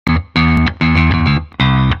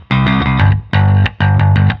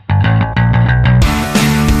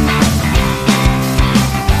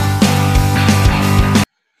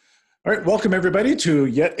right, welcome everybody to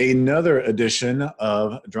yet another edition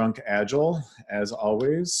of Drunk Agile. As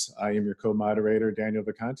always, I am your co-moderator, Daniel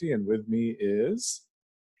Vacanti, and with me is...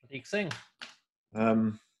 Prateek Singh.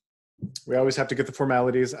 We always have to get the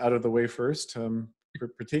formalities out of the way first.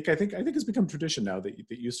 Prateek, I think it's become tradition now that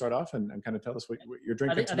you start off and kind of tell us what you're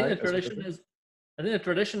drinking tonight. I think the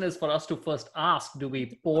tradition is for us to first ask, do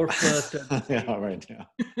we pour first? Yeah, right, yeah.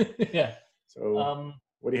 Yeah. So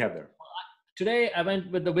what do you have there? Today, I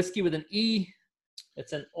went with the whiskey with an E.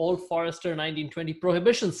 It's an Old Forester 1920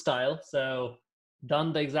 Prohibition style. So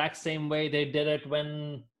done the exact same way they did it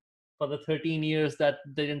for the 13 years that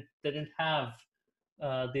they didn't have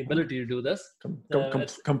the ability to do this.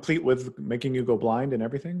 Complete with making you go blind and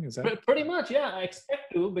everything? Is that pretty much? Yeah, I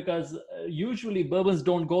expect to, because usually bourbons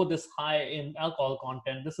don't go this high in alcohol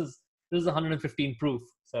content. This is 115 proof.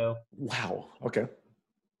 So wow. Okay.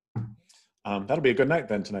 That'll be a good night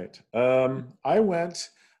then tonight. I went,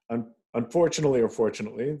 unfortunately or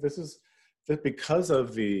fortunately, because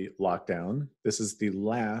of the lockdown, this is the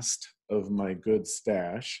last of my good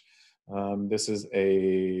stash. This is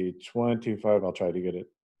a 25, I'll try to get it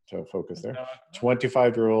to focus there,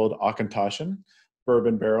 25-year-old Auchentoshan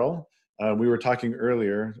bourbon barrel. We were talking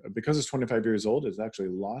earlier, because it's 25 years old, it's actually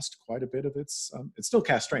lost quite a bit of its, it's still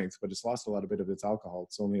cast strength, but it's lost a lot of bit of its alcohol.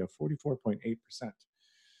 It's only a 44.8%.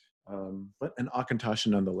 But an Auchentoshan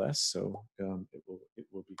nonetheless, so it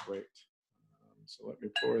will be great. So let me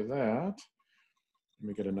pour that. Let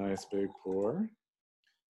me get a nice big pour.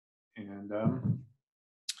 And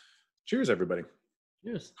cheers, everybody.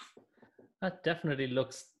 Cheers. That definitely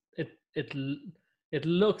looks it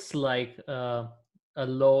looks like a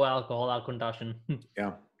low alcohol Auchentoshan.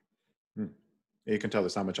 Yeah. You can tell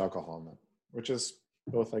there's not much alcohol in that, which is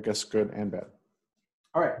both, I guess, good and bad.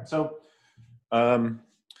 All right, so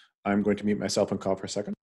I'm going to mute myself and call for a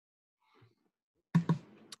second.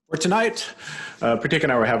 For tonight, Prateek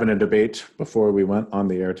and I were having a debate before we went on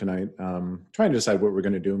the air tonight, trying to decide what we're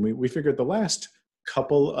going to do. And we figured the last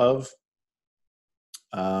couple of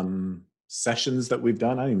sessions that we've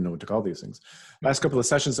done, I don't even know what to call these things. Last couple of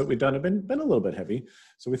sessions that we've done have been a little bit heavy.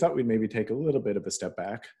 So we thought we'd maybe take a little bit of a step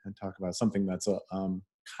back and talk about something that's a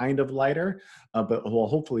kind of lighter, but will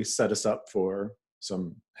hopefully set us up for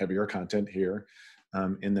some heavier content here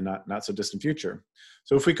in the not so distant future.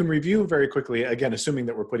 So if we can review very quickly, again, assuming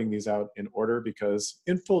that we're putting these out in order, because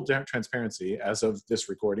in full transparency, as of this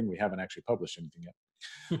recording, we haven't actually published anything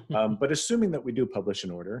yet. But assuming that we do publish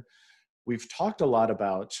in order, we've talked a lot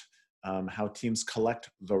about how teams collect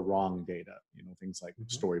the wrong data, things like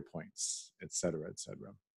story points, et cetera, et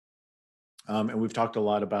cetera. And we've talked a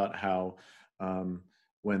lot about how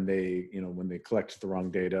when they collect the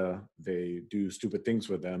wrong data, they do stupid things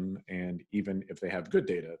with them, and even if they have good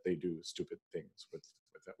data, they do stupid things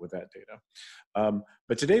with that data.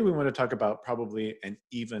 But today we want to talk about probably an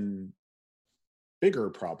even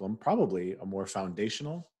bigger problem, probably a more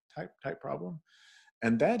foundational type problem,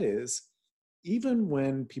 and that is, even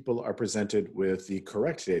when people are presented with the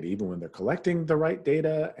correct data, even when they're collecting the right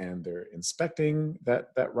data and they're inspecting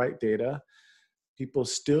that right data, people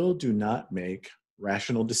still do not make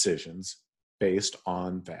rational decisions based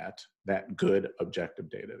on that good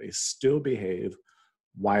objective data. They still behave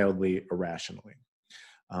wildly irrationally.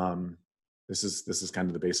 This is kind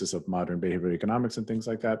of the basis of modern behavioral economics and things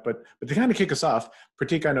like that. But to kind of kick us off,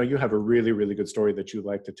 Prateek, I know you have a really, really good story that you'd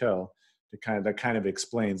like to tell that kind of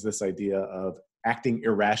explains this idea of acting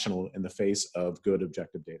irrational in the face of good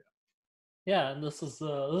objective data. Yeah, and this is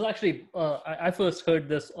actually I first heard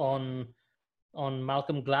this on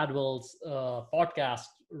Malcolm Gladwell's podcast,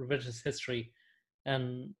 Revisionist History,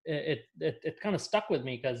 and it kind of stuck with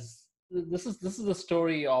me, because this is the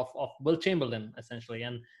story of Will Chamberlain, essentially.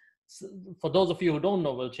 And for those of you who don't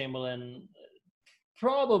know Will Chamberlain,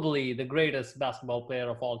 probably the greatest basketball player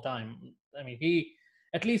of all time. I mean, he,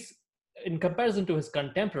 at least in comparison to his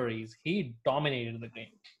contemporaries, he dominated the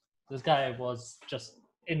game. This guy was just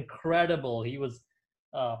incredible. He was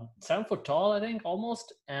 7 foot tall, I think,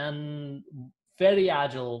 almost, and very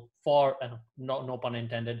agile for, no pun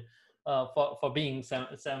intended, for being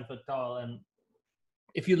 7 foot tall. And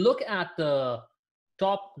if you look at the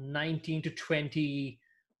top 19 to 20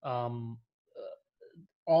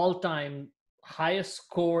 all-time highest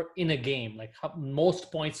score in a game, like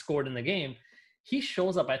most points scored in the game, he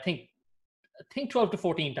shows up, I think 12 to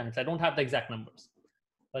 14 times. I don't have the exact numbers,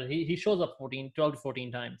 but he shows up 12 to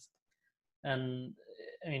 14 times. And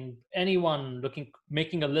I mean, anyone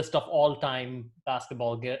making a list of all-time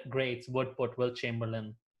basketball greats would put Will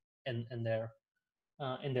Chamberlain in their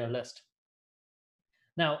list.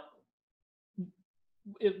 Now,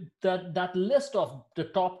 that list of the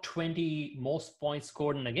top 20 most points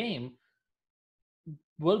scored in a game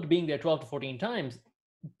Wilt being there 12 to 14 times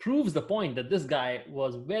proves the point that this guy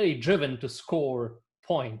was very driven to score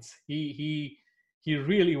points. He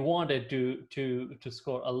really wanted to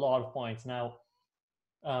score a lot of points. Now,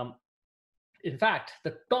 in fact,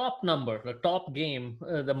 the top game,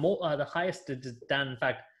 the highest Dan. In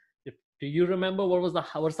fact, do you remember what's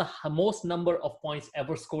the most number of points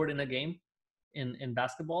ever scored in a game in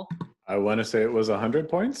basketball? I want to say it was 100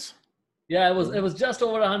 points. Yeah, it was just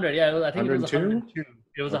over 100. Yeah, I think 102? It was 102.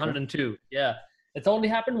 It was 102. Yeah, it's only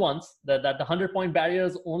happened once. That the 100-point barrier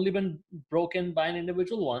has only been broken by an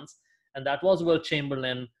individual once, and that was Wilt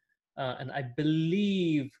Chamberlain. And I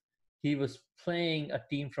believe he was playing a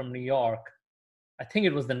team from New York. I think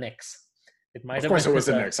it was the Knicks. It might. Of course, it was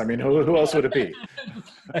the Knicks. I mean, who else would it be?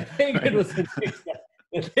 I think it was the Knicks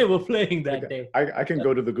that they were playing that day. I can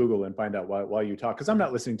go to the Google and find out while you talk, because I'm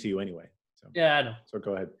not listening to you anyway. So. Yeah, I know. So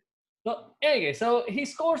go ahead. So anyway, so he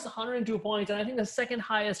scores 102 points, and I think the second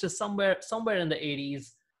highest is somewhere in the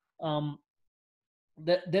 80s.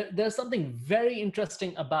 There's something very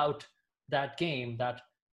interesting about that game, that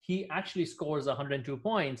he actually scores 102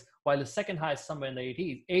 points, while the second highest somewhere in the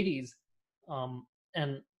 80s.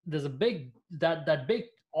 And there's a big that big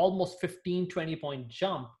almost 15-20 point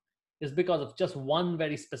jump is because of just one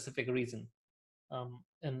very specific reason.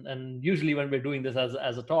 And usually when we're doing this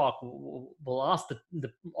as a talk, we'll ask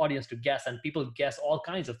the audience to guess, and people guess all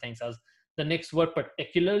kinds of things, as the Knicks were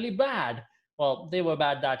particularly bad. Well, they were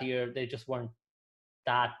bad that year. They just weren't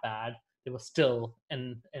that bad. They were still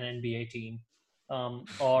an NBA team.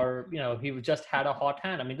 Or, he just had a hot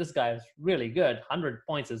hand. I mean, this guy is really good. 100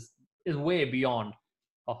 points is way beyond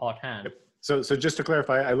a hot hand. Yep. So just to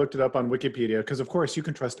clarify, I looked it up on Wikipedia, because of course you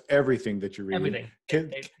can trust everything that you read. Everything.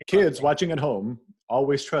 Kids watching at home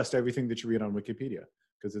always trust everything that you read on Wikipedia,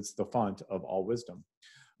 because it's the font of all wisdom.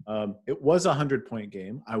 It was a 100-point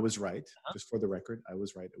game. I was right. Just for the record, I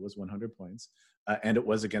was right. It was 100 points. And it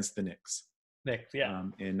was against the Knicks. Knicks, yeah.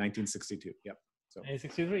 In 1962. Yep. So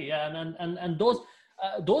 1963, yeah. And those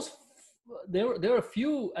there were a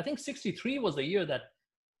few. I think 63 was the year that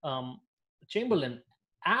Chamberlain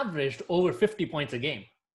averaged over 50 points a game.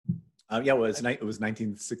 It was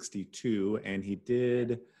 1962, and he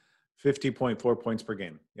did 50.4 points per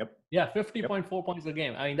game. Yep. Yeah, 50.4 points a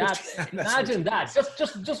game. I mean, imagine that.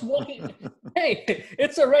 Just walking. Hey,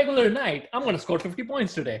 it's a regular night. I'm going to score 50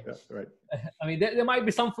 points today. Yeah, right. I mean, there might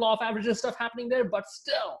be some flaw of averages stuff happening there, but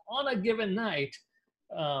still, on a given night,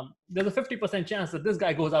 there's a 50% chance that this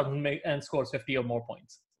guy goes out and scores 50 or more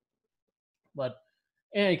points. But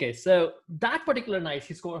in any case, so that particular night,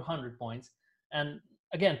 he scored 100 points. And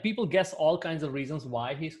again, people guess all kinds of reasons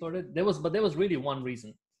why he scored it. There was really one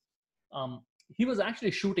reason. He was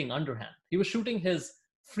actually shooting underhand. He was shooting his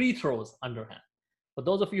free throws underhand. For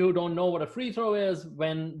those of you who don't know what a free throw is,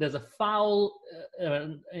 when there's a foul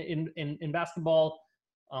in basketball,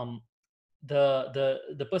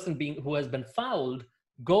 the person who has been fouled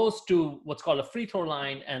goes to what's called a free throw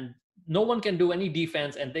line, and no one can do any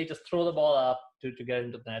defense, and they just throw the ball up to get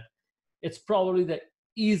into the net. It's probably the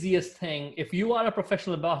easiest thing. If you are a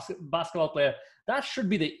professional basketball player, that should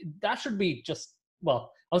be just,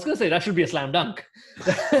 well, I was going to say that should be a slam dunk.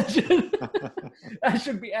 That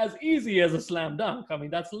should be as easy as a slam dunk. I mean,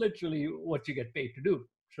 that's literally what you get paid to do.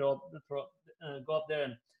 Go up there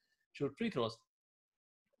and shoot free throws.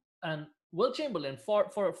 And Wilt Chamberlain,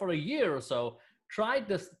 for a year or so, tried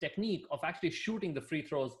this technique of actually shooting the free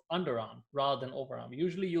throws underarm rather than overarm.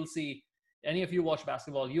 Usually you'll see, any of you watch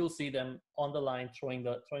basketball, you'll see them on the line throwing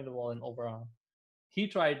the ball in overarm. He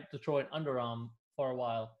tried to throw it underarm for a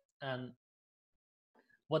while, and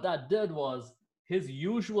what that did was his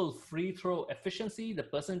usual free throw efficiency, the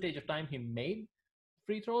percentage of time he made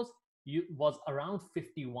free throws, was around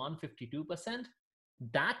 51, 52%.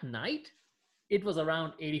 That night, it was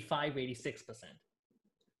around 85, 86%.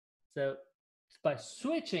 So by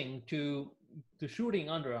switching to shooting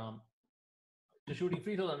underarm, to shooting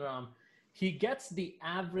free throws underarm, he gets the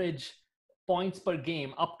average points per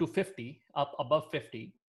game up to 50, up above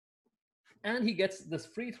 50. And he gets this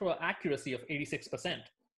free throw accuracy of 86%.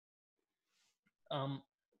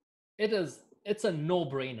 It's a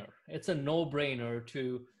no-brainer. It's a no-brainer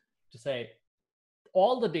to say,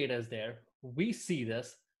 all the data is there. We see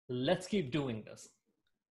this. Let's keep doing this.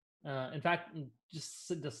 In fact,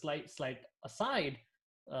 just the slight aside,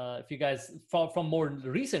 if you guys, from more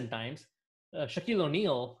recent times, Shaquille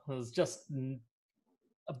O'Neal was just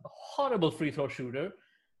a horrible free throw shooter,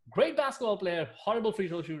 great basketball player, horrible free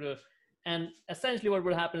throw shooter. And essentially what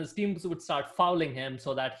would happen is teams would start fouling him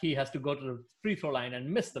so that he has to go to the free throw line and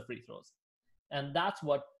miss the free throws. And that's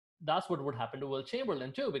what would happen to Wilt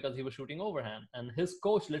Chamberlain too, because he was shooting overhand. And his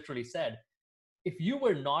coach literally said, if you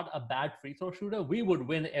were not a bad free throw shooter, we would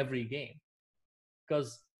win every game.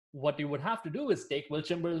 Because what you would have to do is take Will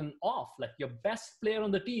Chamberlain off, like your best player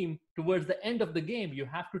on the team. Towards the end of the game, you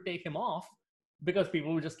have to take him off because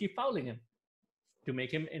people will just keep fouling him to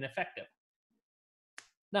make him ineffective.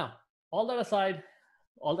 Now, all that aside,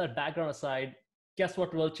 all that background aside, guess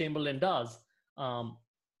what Will Chamberlain does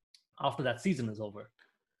after that season is over?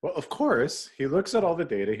 Well, of course, he looks at all the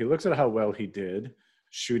data. He looks at how well he did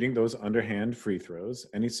shooting those underhand free throws.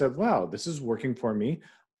 And he said, wow, this is working for me.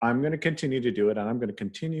 I'm going to continue to do it. And I'm going to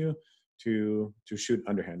continue to shoot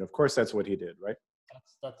underhand. Of course, that's what he did, right?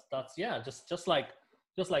 That's yeah, just like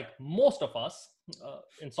most of us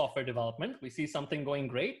in software development, we see something going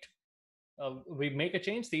great. We make a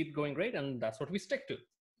change, see it going great, and that's what we stick to.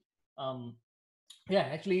 Yeah,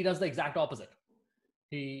 actually, he does the exact opposite.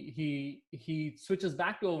 He switches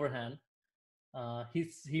back to overhand.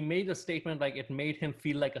 He made a statement like it made him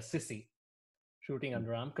feel like a sissy shooting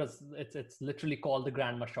underarm, because it's literally called the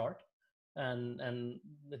grandma shot, and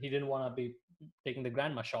he didn't want to be taking the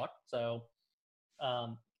grandma shot, so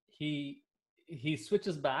he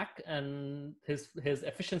switches back, and his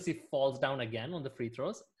efficiency falls down again on the free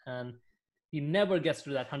throws, and he never gets to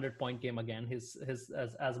that 100-point game again. He has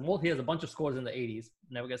a bunch of scores in the 80s,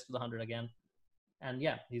 never gets to the 100 again. And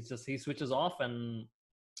yeah, he switches off. And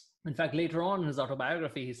in fact, later on in his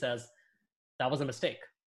autobiography, he says that was a mistake.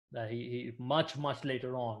 That he much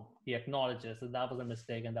later on, he acknowledges that was a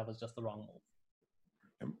mistake and that was just the wrong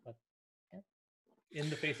move. But yeah, in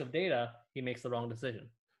the face of data, he makes the wrong decision.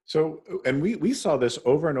 So, and we saw this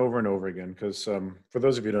over and over and over again, because for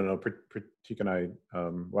those of you who don't know, Pratik and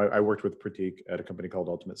I worked with Pratik at a company called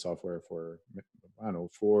Ultimate Software for, I don't know,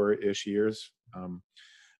 4-ish years.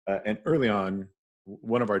 And early on,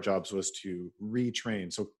 one of our jobs was to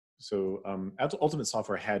retrain. So Ultimate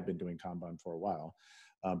Software had been doing Kanban for a while,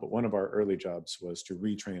 but one of our early jobs was to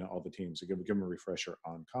retrain all the teams, to give them a refresher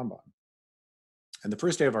on Kanban. And the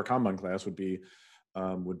first day of our Kanban class would be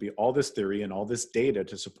all this theory and all this data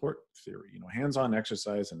to support theory, hands-on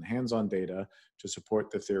exercise and hands-on data to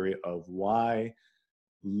support the theory of why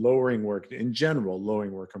lowering work in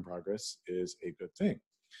progress is a good thing.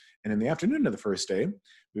 And in the afternoon of the first day,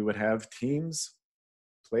 we would have teams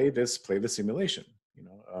play the simulation.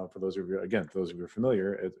 For those of you who are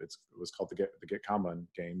familiar, it was called the Get Kanban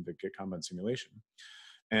game, the Get Kanban simulation.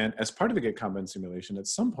 And as part of the Get Kanban simulation, at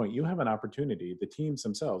some point you have an opportunity, the teams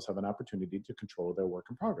themselves have an opportunity to control their work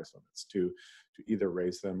in progress limits, to either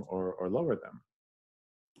raise them or lower them.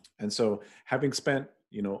 And so having spent,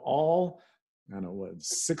 all,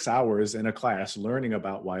 6 hours in a class learning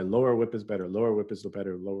about why lower whip is better,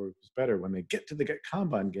 when they get to the Get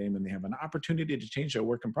Kanban game and they have an opportunity to change their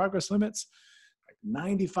work in progress limits, like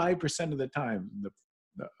 95% of the time,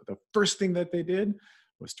 the first thing that they did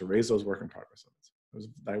was to raise those work in progress limits. It was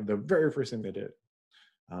the very first thing they did.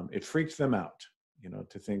 It freaked them out,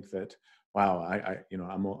 to think that, wow,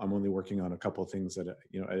 I'm only working on a couple of things at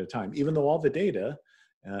a time, even though all the data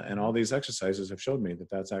and all these exercises have showed me that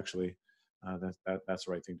that's actually that's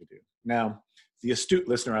the right thing to do. Now, the astute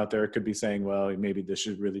listener out there could be saying, well, maybe this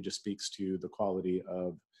really just speaks to the quality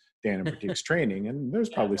of Dan and Pratik's training, and there's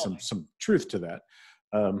probably some truth to that.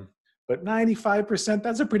 But 95%,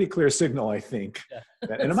 that's a pretty clear signal, I think. Yeah.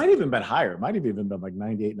 And it might have even been higher. It might have even been like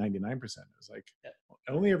 98, 99%. It's like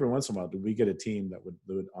only every once in a while do we get a team that would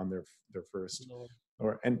do it on their first.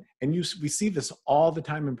 We see this all the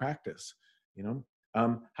time in practice.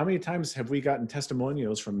 How many times have we gotten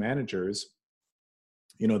testimonials from managers,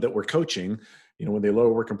 that we're coaching, when they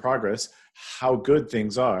lower work in progress, how good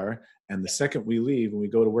things are. And the second we leave and we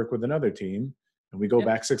go to work with another team and we go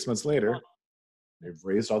back 6 months later, they've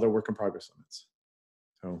raised all their work in progress limits.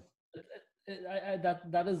 So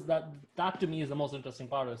that to me is the most interesting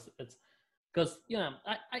part. It's because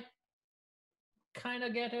I kind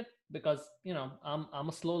of get it, because I'm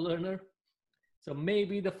a slow learner, so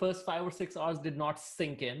maybe the first 5 or 6 hours did not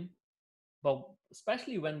sink in, but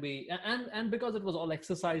especially when we and because it was all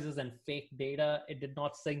exercises and fake data, it did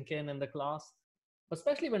not sink in the class. But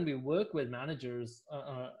especially when we work with managers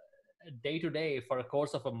day to day for a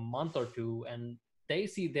course of a month or two, and they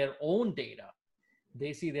see their own data,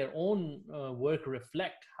 they see their own work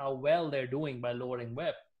reflect how well they're doing by lowering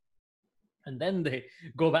whip, and then they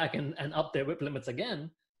go back and up their whip limits again.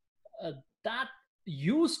 That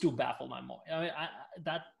used to baffle my mind. I mean,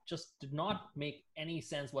 that just did not make any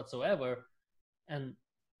sense whatsoever. And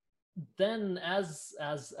then as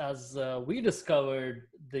we discovered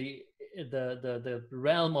the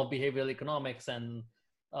realm of behavioral economics and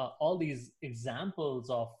all these examples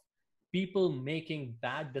of people making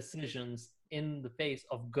bad decisions in the face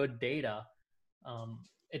of good data,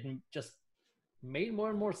 it just made more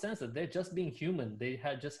and more sense that they're just being human. They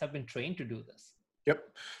had just have been trained to do this. Yep.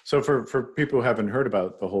 So for people who haven't heard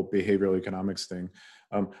about the whole behavioral economics thing,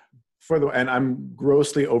 um, and I'm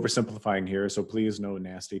grossly oversimplifying here, so please no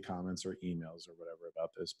nasty comments or emails or whatever about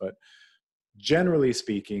this. But generally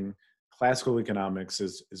speaking, classical economics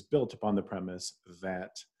is built upon the premise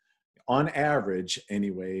that, on average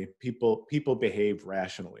anyway, people behave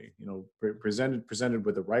rationally. You know, presented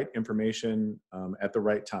with the right information at the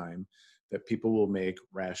right time, that people will make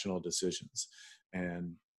rational decisions.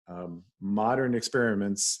 And modern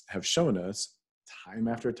experiments have shown us time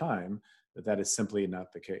after time that that is simply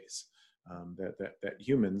not the case. That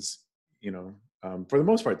humans, you know, for the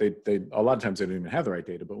most part, they a lot of times they don't even have the right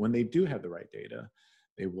data. But when they do have the right data,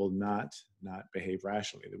 they will not behave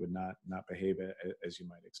rationally. They would not behave as you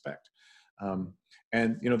might expect.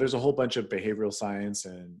 And you know, there's a whole bunch of behavioral science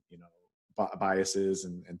and, you know, biases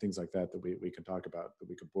and things like that we can talk about, that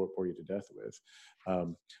we could bore you to death with.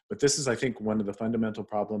 But this is, I think, one of the fundamental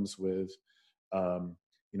problems with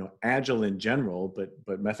you know, Agile in general,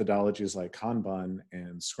 but methodologies like Kanban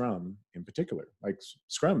and Scrum in particular. Like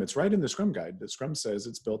Scrum, it's right in the Scrum guide that Scrum says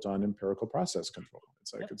it's built on empirical process control.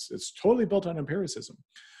 It's like, it's totally built on empiricism,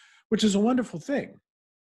 which is a wonderful thing.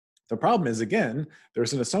 The problem is, again,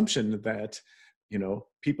 there's an assumption that, you know,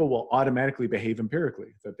 people will automatically behave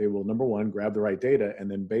empirically, that they will, number one, grab the right data, and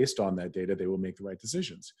then based on that data, they will make the right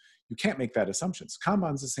decisions. You can't make that assumptions.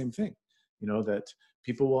 Kanban's the same thing, you know, that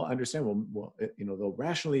people will understand, you know, they'll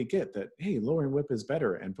rationally get that, hey, lowering WIP is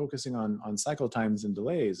better, and focusing on cycle times and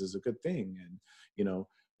delays is a good thing. And, you know,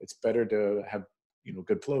 it's better to have, you know,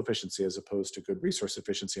 good flow efficiency as opposed to good resource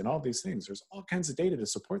efficiency, and all these things. There's all kinds of data to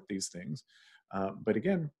support these things. But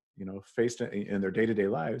again, you know, faced in their day-to-day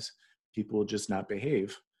lives, people will just not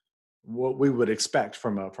behave what we would expect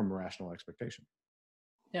from a rational expectation.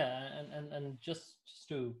 Yeah, and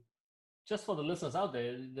just for the listeners out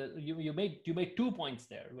there, you made 2 points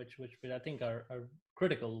there, which I think are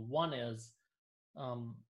critical. One is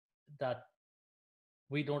that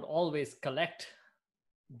we don't always collect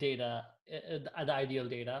data, the ideal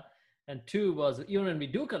data, and two was, even when we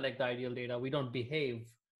do collect the ideal data, we don't behave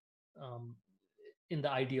in the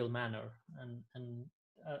ideal manner. And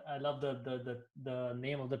I love the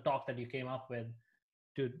name of the talk that you came up with,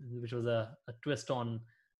 which was a twist on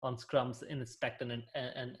Scrum's inspect and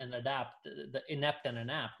adapt, the inept and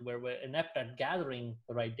inapt, where we're inept at gathering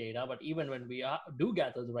the right data, but even when we do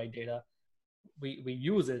gather the right data, we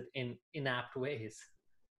use it in inapt ways.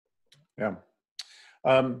 Yeah.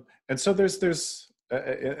 And so there's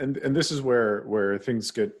and this is where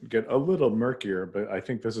things get a little murkier, but I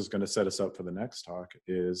think this is going to set us up for the next talk.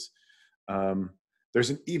 Is there's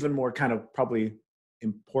an even more kind of probably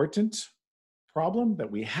important problem that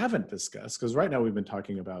we haven't discussed, because right now we've been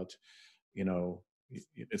talking about, you know,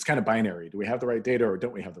 it's kind of binary. Do we have the right data or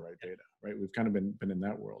don't we have the right data, right? We've kind of been in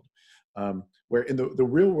that world, where in the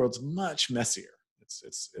real world's much messier.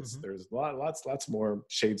 It's mm-hmm. There's lots more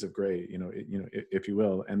shades of gray, you know, if you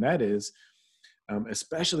will. And that is,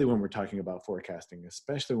 especially when we're talking about forecasting,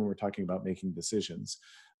 especially when we're talking about making decisions,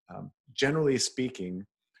 generally speaking,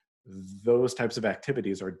 those types of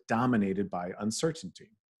activities are dominated by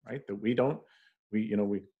uncertainty, right? That we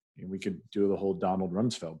could do the whole Donald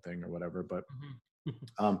Rumsfeld thing or whatever, but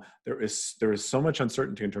there is so much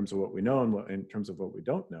uncertainty in terms of what we know and in terms of what we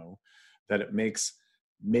don't know, that it makes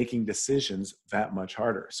making decisions that much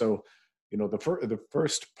harder. So, you know, the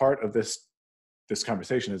first part of this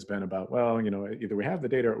conversation has been about, well, you know, either we have the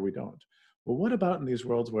data or we don't. Well, what about in these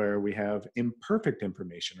worlds where we have imperfect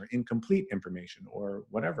information or incomplete information or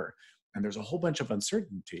whatever, and there's a whole bunch of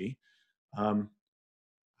uncertainty? I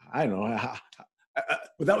don't know,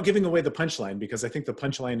 without giving away the punchline, because I think the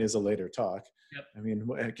punchline is a later talk. Yep. I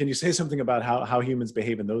mean, can you say something about how humans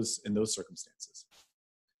behave in those circumstances?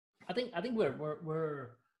 I think we're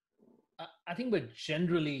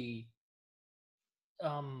generally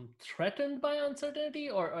threatened by uncertainty,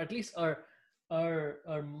 or at least our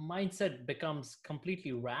mindset becomes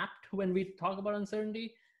completely wrapped when we talk about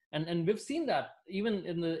uncertainty, and we've seen that even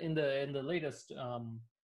in the latest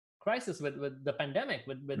crisis with the pandemic,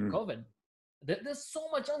 with COVID. There's so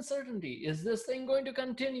much uncertainty. Is this thing going to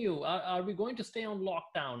continue? Are we going to stay on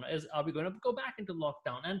lockdown? Are we going to go back into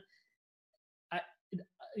lockdown? And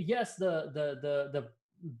yes, the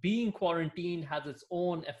being quarantined has its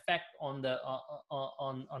own effect on the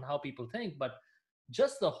on how people think, but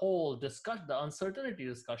just the whole discussion, the uncertainty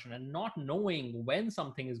discussion, and not knowing when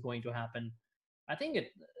something is going to happen, I think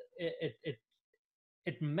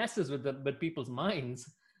it messes with people's minds,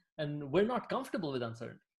 and we're not comfortable with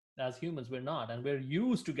uncertainty. As humans, we're not, and we're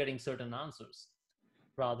used to getting certain answers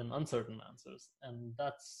rather than uncertain answers, and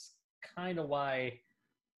that's kind of why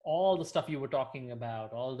all the stuff you were talking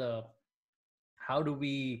about, all the how do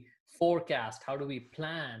we forecast, how do we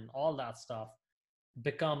plan, all that stuff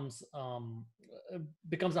becomes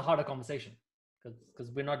a harder conversation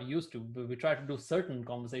because we're not used to. We try to do certain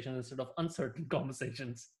conversations instead of uncertain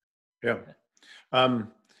conversations. Yeah.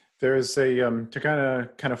 There's a to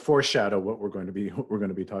kind of foreshadow what we're going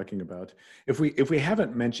to be talking about. If we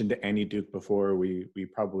haven't mentioned Annie Duke before, we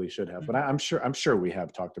probably should have. But I'm sure we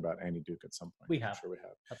have talked about Annie Duke at some point. We have. I'm sure we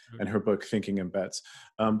have. Absolutely. And her book Thinking in Bets.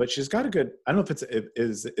 But she's got a good. I don't know if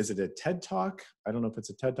is it a TED Talk? I don't know if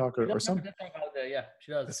it's a TED Talk or some. TED Talk out there. Yeah,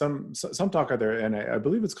 she does. Some talk out there, and I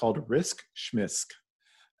believe it's called Risk Schmisk.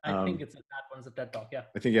 I think it's that one's a TED Talk. Yeah.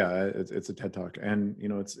 I think it's a TED Talk, and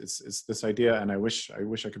it's this idea, and I wish I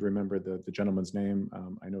could remember the gentleman's name.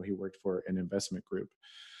 I know he worked for an investment group,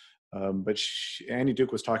 but Annie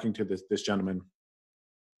Duke was talking to this gentleman,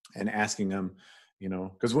 and asking him,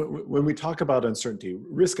 because when we talk about uncertainty,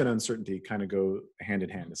 risk and uncertainty kind of go hand in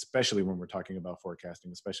hand, especially when we're talking about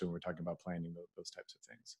forecasting, especially when we're talking about planning those types of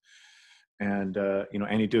things. And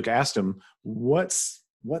Annie Duke asked him, what's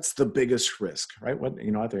the biggest risk, right? What,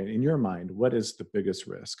 out there in your mind, what is the biggest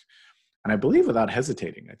risk? And I believe without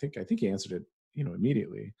hesitating, I think he answered it,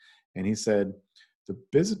 immediately. And he said, the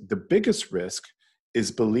biggest risk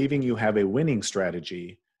is believing you have a winning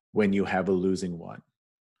strategy when you have a losing one.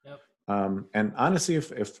 Yep. And honestly,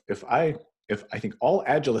 if I think all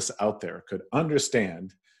agilists out there could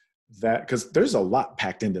understand that, because there's a lot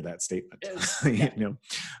packed into that statement,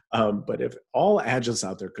 but if all agilists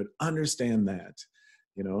out there could understand that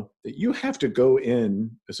that you have to go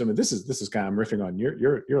in, assuming this is kind of, I'm riffing on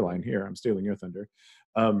your line here, I'm stealing your thunder.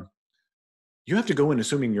 You have to go in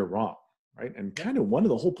assuming you're wrong, right? And kind of one of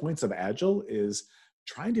the whole points of Agile is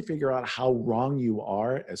trying to figure out how wrong you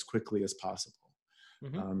are as quickly as possible.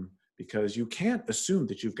 Mm-hmm. Because you can't assume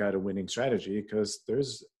that you've got a winning strategy, because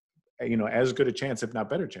there's, as good a chance, if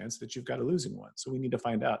not better chance, that you've got a losing one. So we need to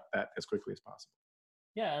find out that as quickly as possible.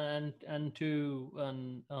 Yeah, and to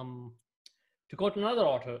quote another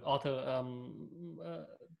author,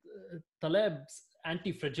 Taleb's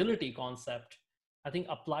anti-fragility concept, I think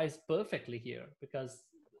applies perfectly here, because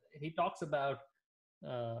he talks about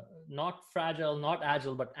not fragile, not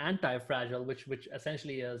agile, but anti-fragile, which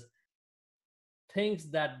essentially is things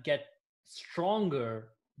that get stronger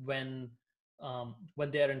when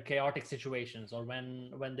they're in chaotic situations or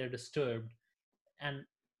when they're disturbed. And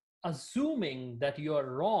assuming that you're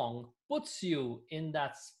wrong puts you in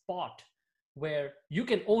that spot where you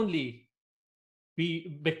can only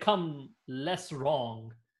become less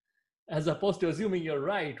wrong, as opposed to assuming you're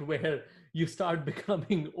right, where you start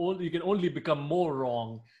becoming you can only become more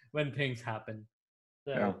wrong when things happen.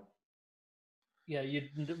 So,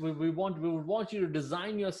 we would want you to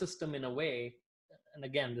design your system in a way, and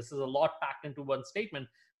again, this is a lot packed into one statement,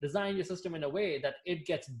 design your system in a way that it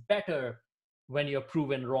gets better when you're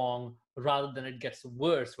proven wrong, rather than it gets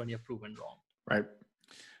worse when you're proven wrong. Right.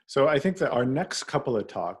 So I think that our next couple of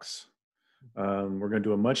talks, we're going to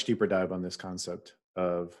do a much deeper dive on this concept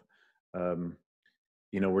of,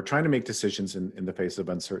 we're trying to make decisions in the face of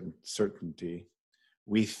uncertainty.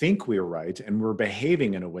 We think we're right, and we're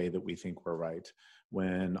behaving in a way that we think we're right,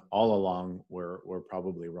 when all along we're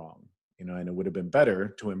probably wrong. And it would have been better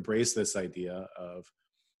to embrace this idea of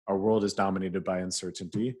our world is dominated by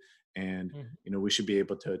uncertainty, and we should be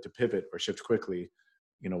able to pivot or shift quickly,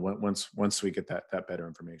 once we get that better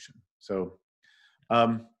information. So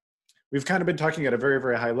we've kind of been talking at a very,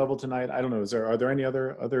 very high level tonight. I don't know, are there any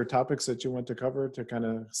other topics that you want to cover to kind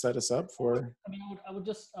of set us up for? I mean, I would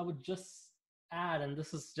just add, and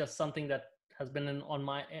this is just something that has been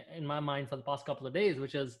in my mind for the past couple of days,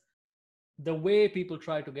 which is the way people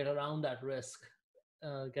try to get around that risk,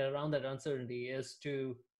 get around that uncertainty, is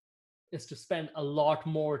to spend a lot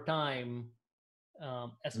more time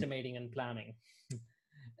estimating and planning.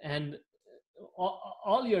 And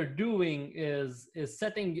all you're doing is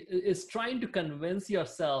trying to convince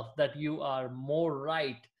yourself that you are more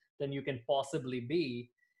right than you can possibly be.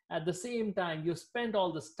 At the same time, you spent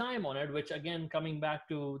all this time on it, which, again, coming back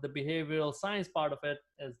to the behavioral science part of it,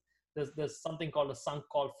 is there's something called a sunk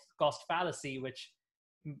cost fallacy, which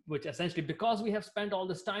essentially, because we have spent all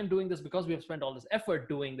this time doing this, because we have spent all this effort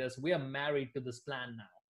doing this, we are married to this plan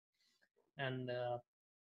now. And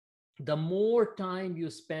the more time you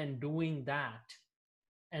spend doing that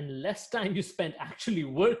and less time you spend actually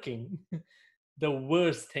working, the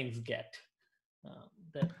worse things get.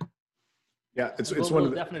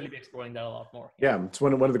 We'll definitely be exploring that a lot more. Yeah, it's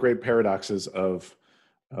one of the great paradoxes of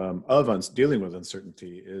dealing with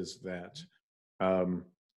uncertainty, is that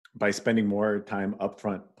by spending more time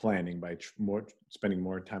upfront planning, by spending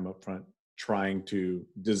more time upfront trying to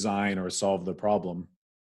design or solve the problem,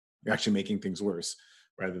 you're actually making things worse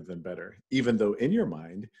rather than better. Even though in your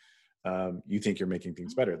mind, you think you're making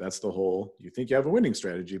things better. That's the whole, you think you have a winning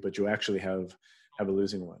strategy, but you actually have a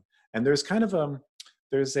losing one. And there's kind of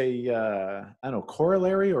there's a I don't know,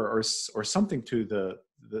 corollary or something to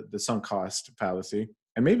the sunk cost fallacy.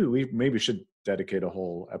 And maybe we should dedicate a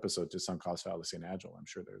whole episode to sunk cost fallacy in Agile. I'm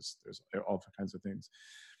sure there's all kinds of things.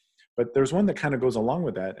 But there's one that kind of goes along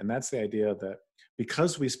with that, and that's the idea that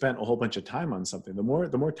because we spent a whole bunch of time on something, the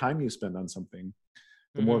more time you spend on something,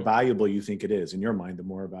 the more valuable you think it is. In your mind, the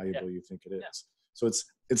more valuable you think it is. Yeah. So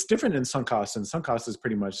it's different in sunk cost, and sunk cost is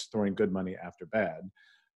pretty much throwing good money after bad.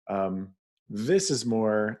 This is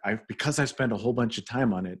more, because I spent a whole bunch of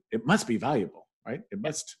time on it, it must be valuable, right? It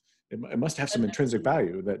must have some intrinsic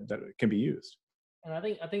value that can be used. And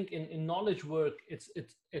I think in knowledge work, it's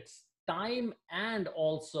time, and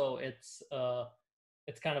also it's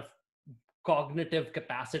kind of cognitive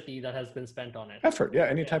capacity that has been spent on it. Effort, yeah,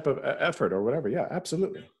 any type of effort or whatever, yeah,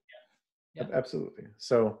 absolutely. Yeah. Absolutely.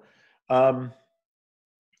 So,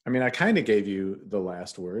 I mean, I kind of gave you the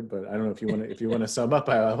last word, but I don't know if you want to sum up.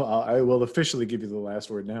 I will officially give you the last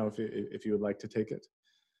word now, if you would like to take it.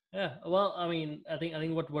 Yeah. Well, I mean, I think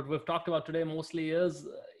what we've talked about today mostly is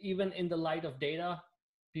even in the light of data,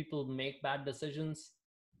 people make bad decisions,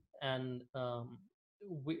 and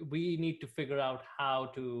we need to figure out how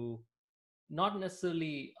to not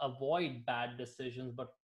necessarily avoid bad decisions, but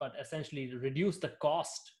essentially reduce the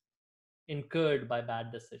cost incurred by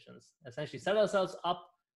bad decisions. Essentially set ourselves up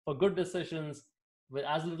for good decisions with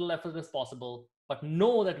as little effort as possible, but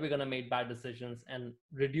know that we're going to make bad decisions and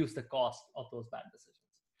reduce the cost of those bad decisions.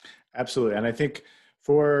 Absolutely. And I think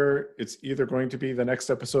it's either going to be the next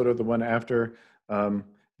episode or the one after,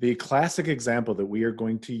 the classic example that we are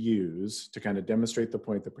going to use to kind of demonstrate the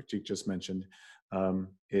point that Pratik just mentioned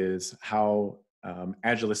is how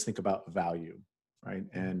Agilists think about value, right?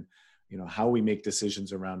 And how we make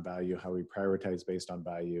decisions around value, how we prioritize based on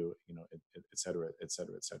value, et cetera, et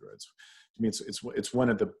cetera, et cetera. To me, it's one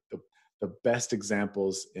of the best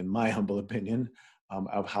examples, in my humble opinion,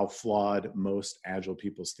 of how flawed most Agile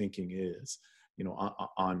people's thinking is,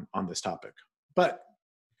 on this topic. But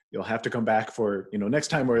you'll have to come back for next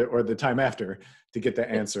time or the time after to get the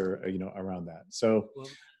answer around that. So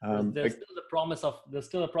there's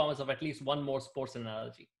still a promise of at least one more sports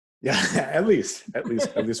analogy. Yeah, at least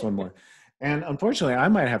one more. And unfortunately, I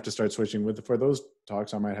might have to start switching for those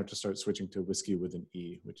talks. I might have to start switching to whiskey with an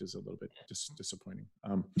E, which is a little bit disappointing.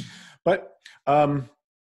 But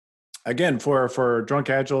again, for Drunk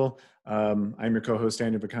Agile, I'm your co-host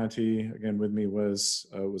Daniel Vacanti. Again, with me was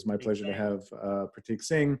my pleasure to have Pratik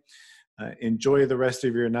Singh. Enjoy the rest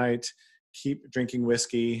of your night. Keep drinking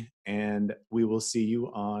whiskey, and we will see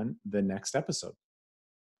you on the next episode.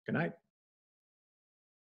 Good night.